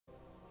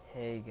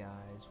Hey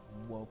guys,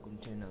 welcome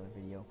to another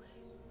video.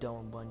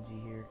 Don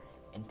Bungie here,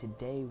 and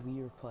today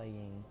we are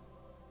playing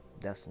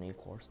Destiny, of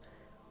course,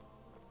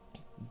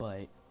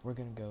 but we're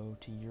gonna go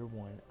to year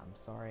 1. I'm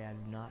sorry I do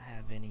not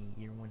have any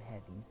year 1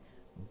 heavies,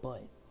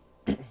 but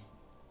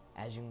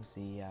as you can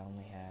see, I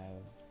only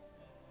have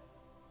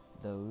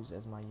those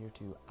as my year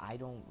 2. I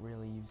don't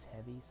really use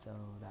heavy, so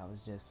that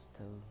was just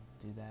to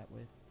do that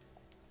with,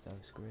 so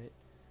screw it.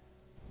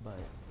 But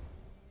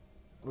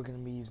we're gonna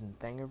be using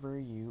Thangover,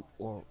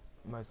 or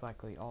most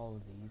likely all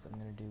of these. I'm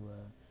gonna do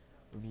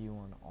a review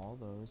on all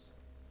those,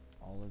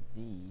 all of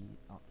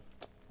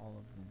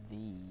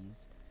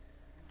these,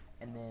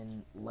 and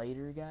then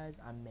later, guys,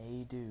 I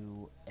may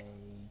do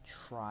a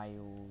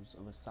Trials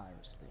of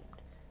Osiris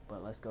themed.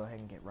 But let's go ahead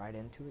and get right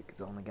into it,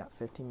 because I only got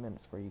 15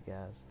 minutes for you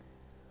guys.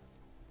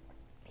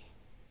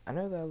 I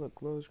know that I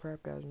look low as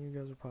crap, guys, and you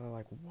guys are probably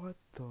like, what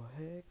the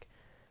heck?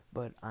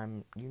 But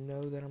you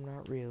know that I'm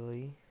not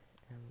really,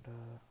 and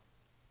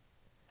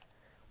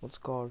what's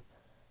called,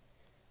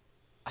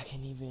 I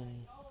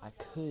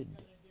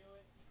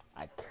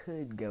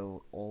could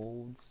go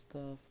old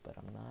stuff, but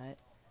I'm not.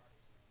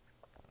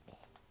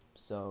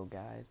 So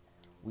guys,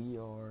 we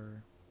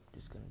are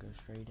just gonna go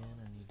straight in.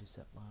 I need to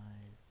set my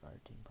fire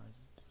team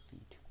prices to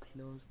see too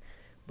close.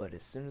 But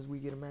as soon as we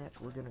get a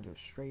match, we're gonna go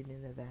straight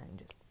into that and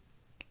just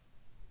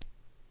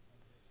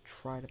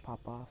try to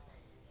pop off.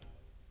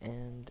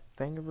 And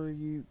Fangover,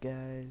 you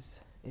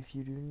guys, if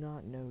you do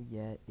not know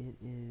yet, it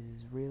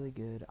is really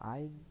good.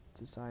 I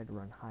decided to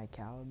run high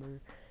caliber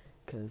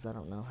because I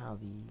don't know how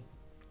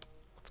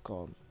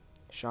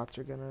shots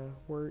are gonna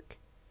work,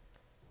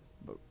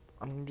 but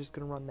I'm just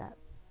gonna run that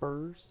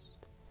first,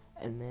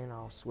 and then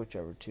I'll switch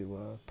over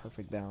to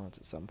perfect balance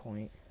at some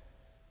point.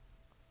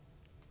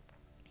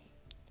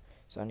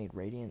 So I need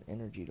radiant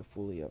energy to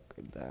fully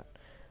upgrade that.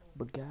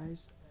 But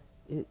guys,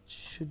 it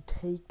should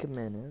take a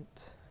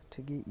minute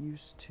to get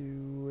used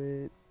to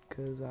it,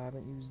 because I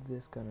haven't used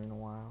this gun in a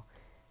while,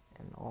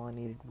 and all I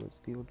needed was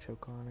field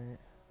choke on it.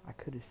 I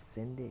could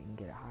ascend it and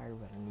get it higher,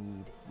 but I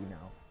need,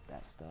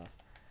 that stuff.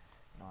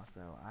 And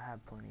also, I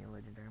have plenty of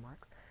legendary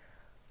marks.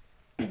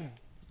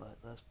 But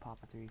let's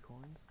pop a 3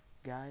 coins.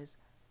 Guys,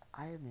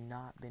 I have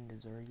not been to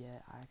Xur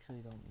yet. I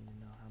actually don't even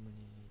know how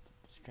many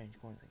strange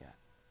coins I got.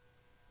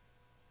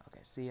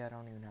 Okay, see, I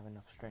don't even have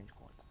enough strange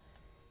coins.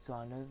 So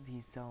I know that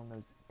he's selling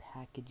those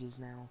packages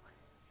now,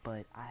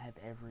 but I have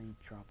every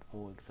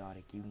droppable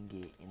exotic you can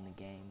get in the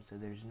game, so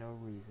there's no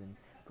reason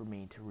for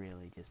me to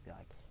really just be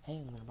like,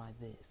 hey, I'm gonna buy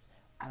this.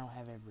 I don't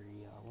have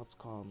every,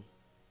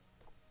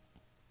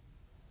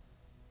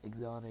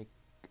 exotic,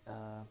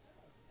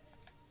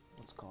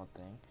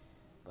 thing,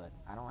 but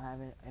I don't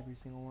have every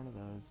single one of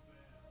those,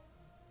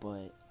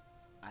 but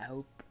I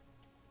hope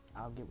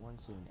I'll get one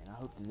soon, and I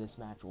hope that this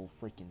match will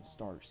freaking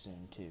start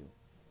soon too.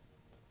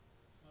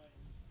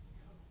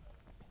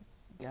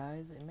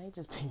 Guys, it may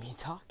just be me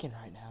talking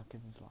right now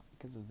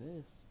because of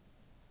this.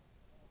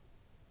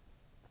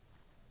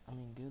 I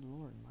mean, good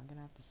lord, am I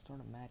gonna have to start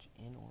a match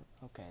in order?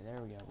 Okay,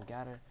 there we go. We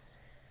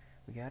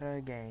got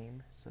a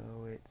game.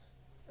 So it's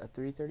a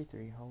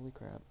 333. Holy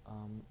crap.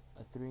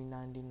 A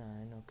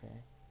 399.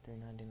 Okay,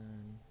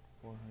 399,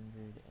 400,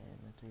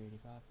 and a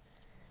 385.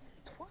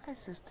 Why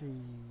is this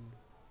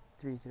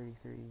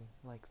 333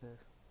 like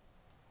this?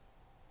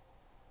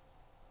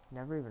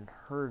 Never even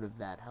heard of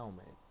that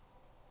helmet.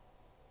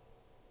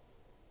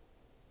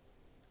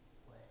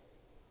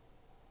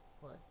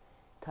 What?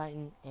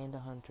 Titan and a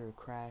Hunter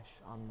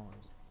crash on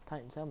Mars.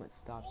 Titan's helmet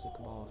stops a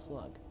Cabal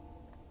slug.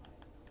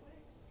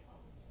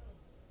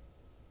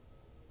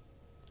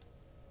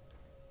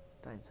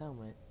 Titan's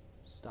helmet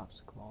stops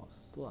a Cabal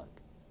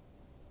slug.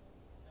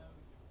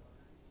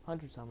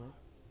 Hunter's helmet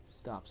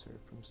stops her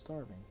from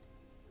starving.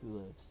 Who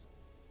lives?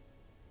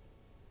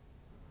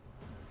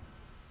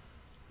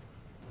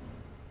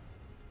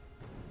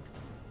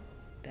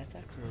 That's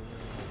accurate.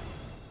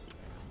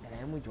 And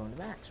then we join the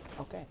match.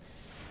 Okay.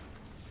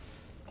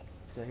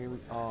 So here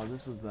oh,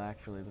 this was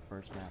actually the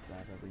first map that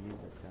I've ever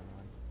used this gun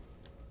on.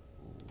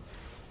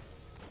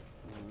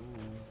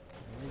 Ooh,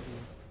 where is he?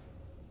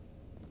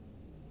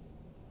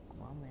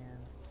 Come on, man.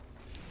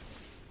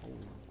 Oh.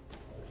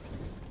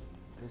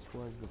 This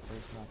was the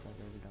first map I've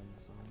ever done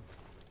this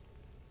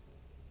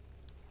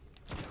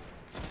on.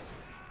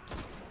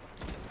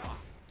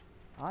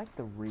 I like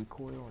the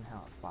recoil and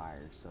how it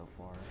fires so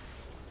far.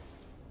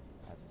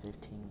 I have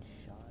 15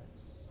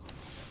 shots.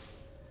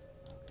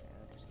 Okay, I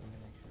just need to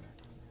make sure I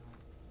can do it.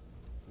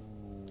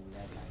 Ooh,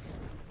 that guy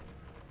hit.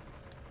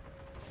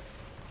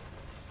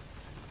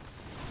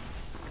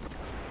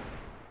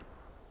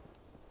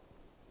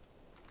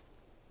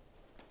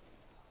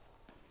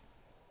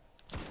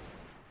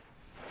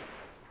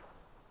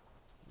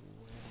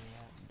 Where are we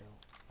at, though?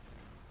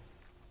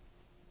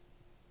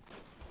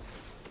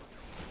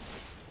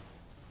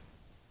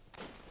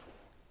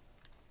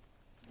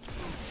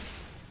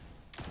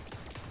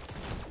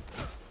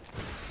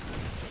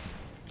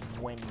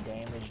 When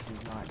damage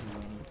does not do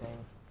anything.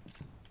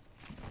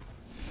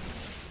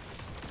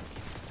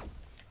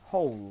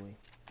 Holy.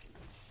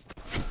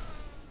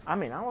 I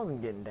mean, I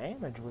wasn't getting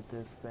damage with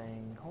this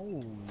thing. Holy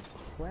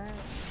crap.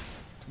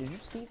 Did you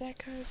see that,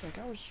 guys? Like,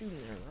 I was shooting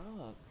her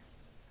up.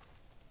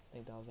 I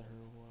think that was a her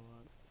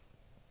warlock.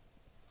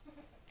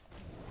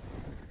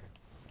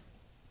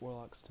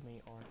 Warlocks to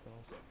me are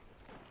kills.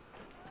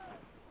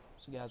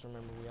 So guys,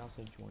 remember, we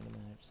also joined the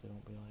match, so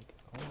don't be like,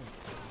 oh my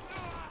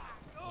god,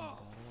 oh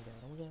my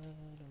god, oh my god, oh my god,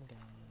 oh my god,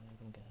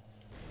 oh my god.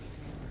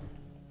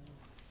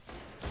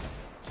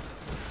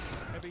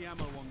 Heavy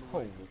ammo on the way.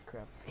 Holy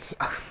crap.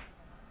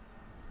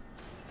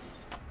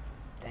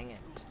 Dang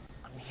it.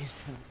 I'm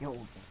using the old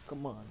one.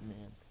 Come on,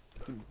 man.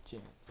 Give me a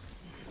chance.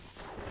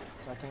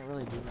 So I can't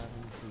really do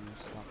nothing to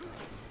stop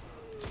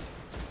that.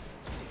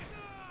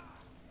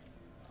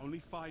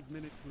 Only 5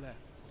 minutes left.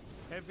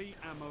 Heavy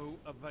ammo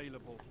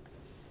available.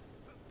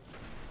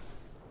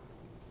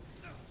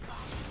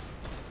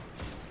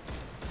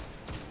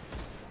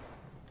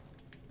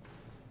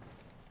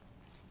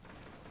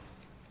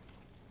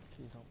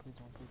 Please don't, please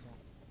don't, please don't.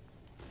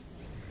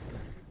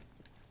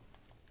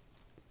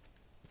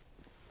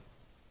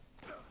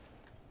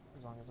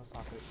 As long as I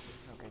stop it.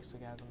 Okay, so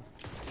guys,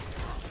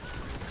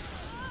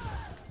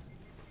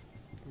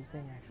 this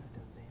thing actually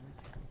does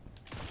damage.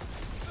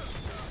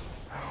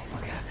 Oh my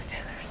god, the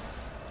tethers.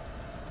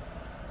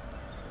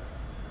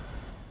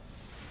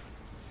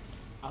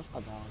 I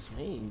thought that was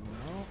me, you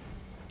know?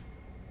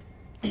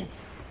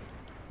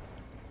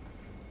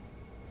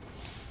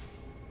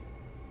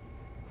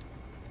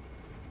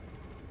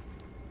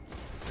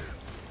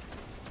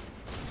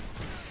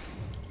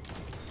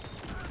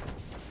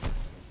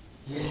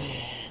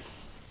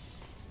 Yes!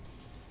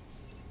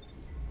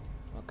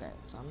 Okay,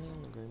 so I'm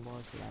on the green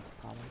board, so that's a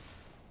problem.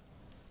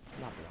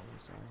 Not the only,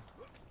 sorry.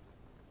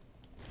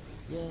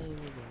 Yay, we're going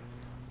on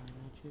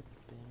a trip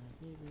down a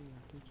river,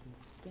 rocket trip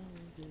down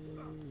the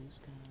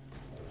sky.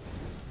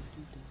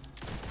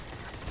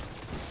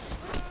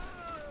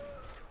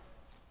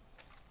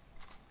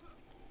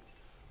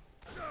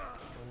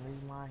 One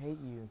reason why I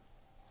hate you.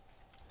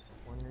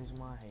 One reason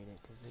why I hate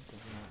it, because it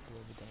does not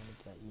deal the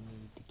damage that you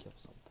need to kill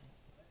something.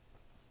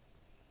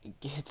 It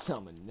gets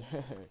on my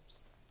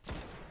nerves.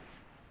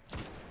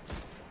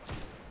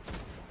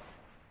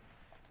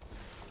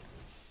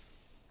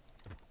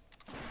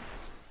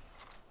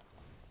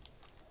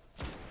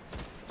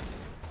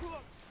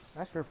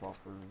 That's your fault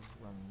for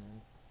running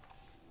in.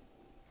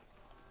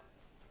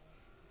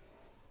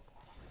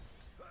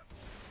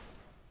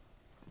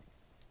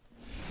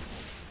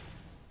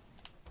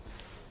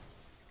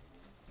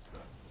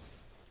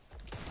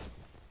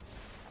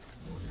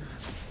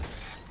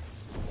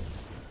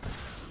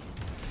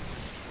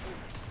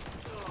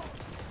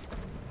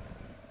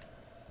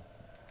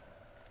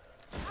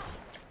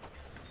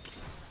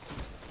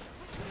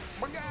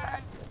 Oh my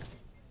god!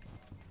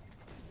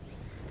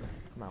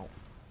 I'm out.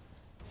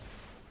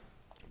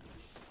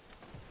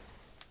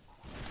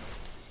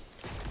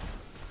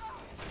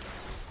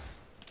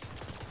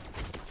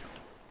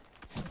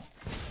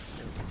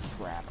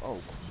 Crap. Oh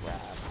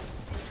crap.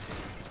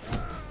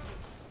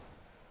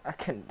 I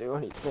couldn't do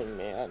anything,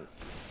 man.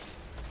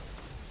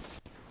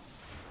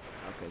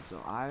 Okay,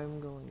 so I'm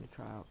going to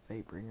try out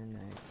Fatebringer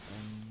next.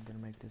 I'm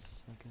gonna make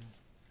this like a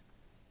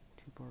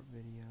 2-part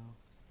video.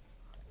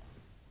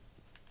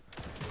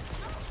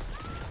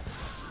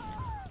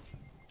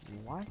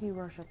 Why'd he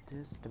rush up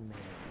this to me?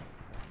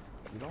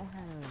 You don't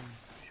have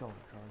shoulder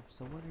charge,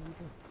 so what are you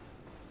doing?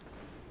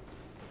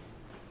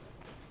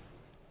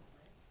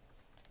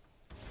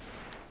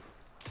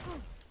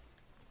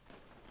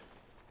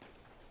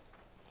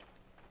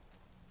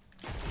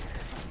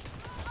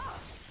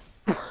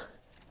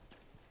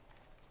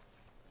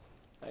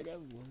 I got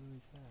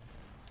one shot.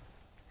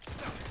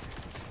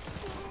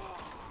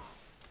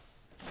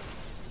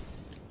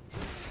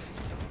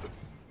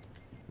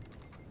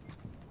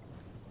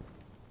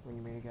 When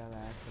you meet a guy that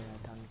actually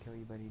had time to kill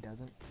you, but he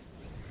doesn't.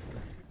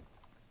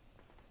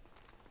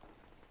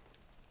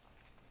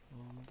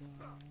 Oh my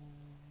god.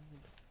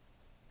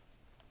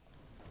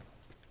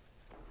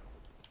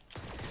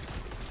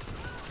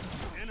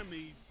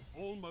 Enemies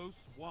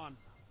almost won.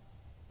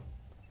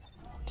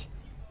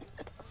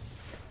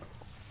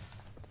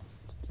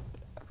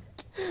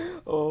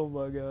 Oh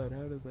my god,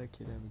 how does that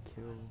kid have a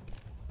kill?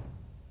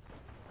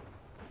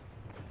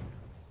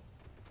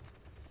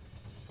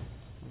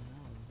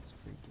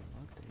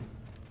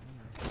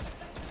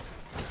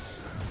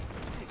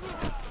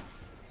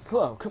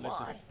 Slow, come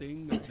on.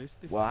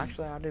 Well,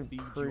 actually, I did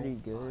pretty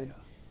good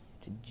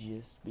to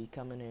just be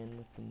coming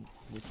in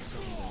with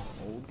some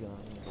old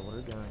guns,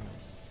 older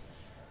guns.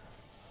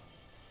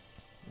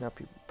 Now,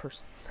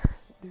 person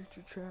says, "Dude,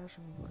 you're trash."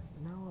 I'm like,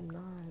 no, I'm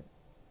not.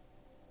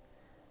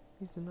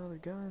 Using other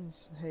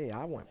guns. Hey,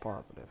 I went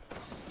positive.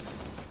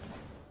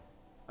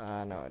 No,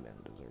 I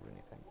didn't deserve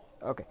anything.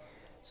 Okay,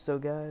 so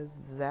guys,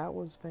 that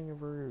was Finger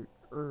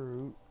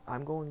Root.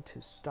 I'm going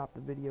to stop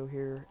the video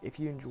here. If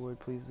you enjoyed,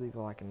 please leave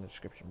a like in the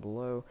description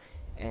below.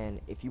 And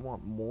if you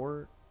want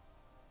more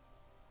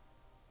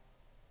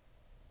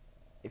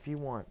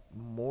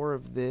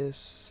of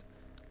this,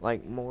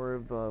 like more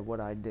of what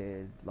I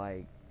did,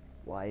 like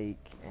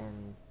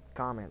and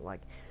comment,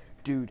 like,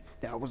 dude,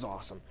 that was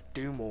awesome.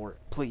 Do more,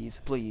 please,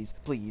 please,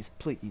 please,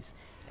 please.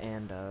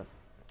 And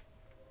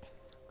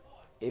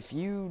if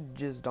you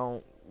just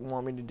don't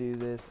want me to do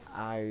this,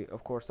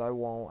 of course I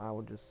won't. I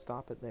will just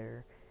stop it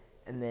there,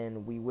 and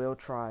then we will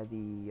try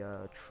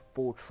the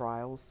full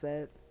trial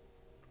set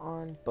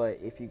on. But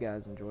if you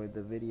guys enjoyed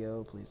the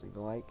video, please leave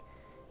a like,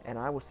 and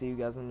I will see you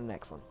guys in the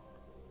next one.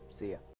 See ya.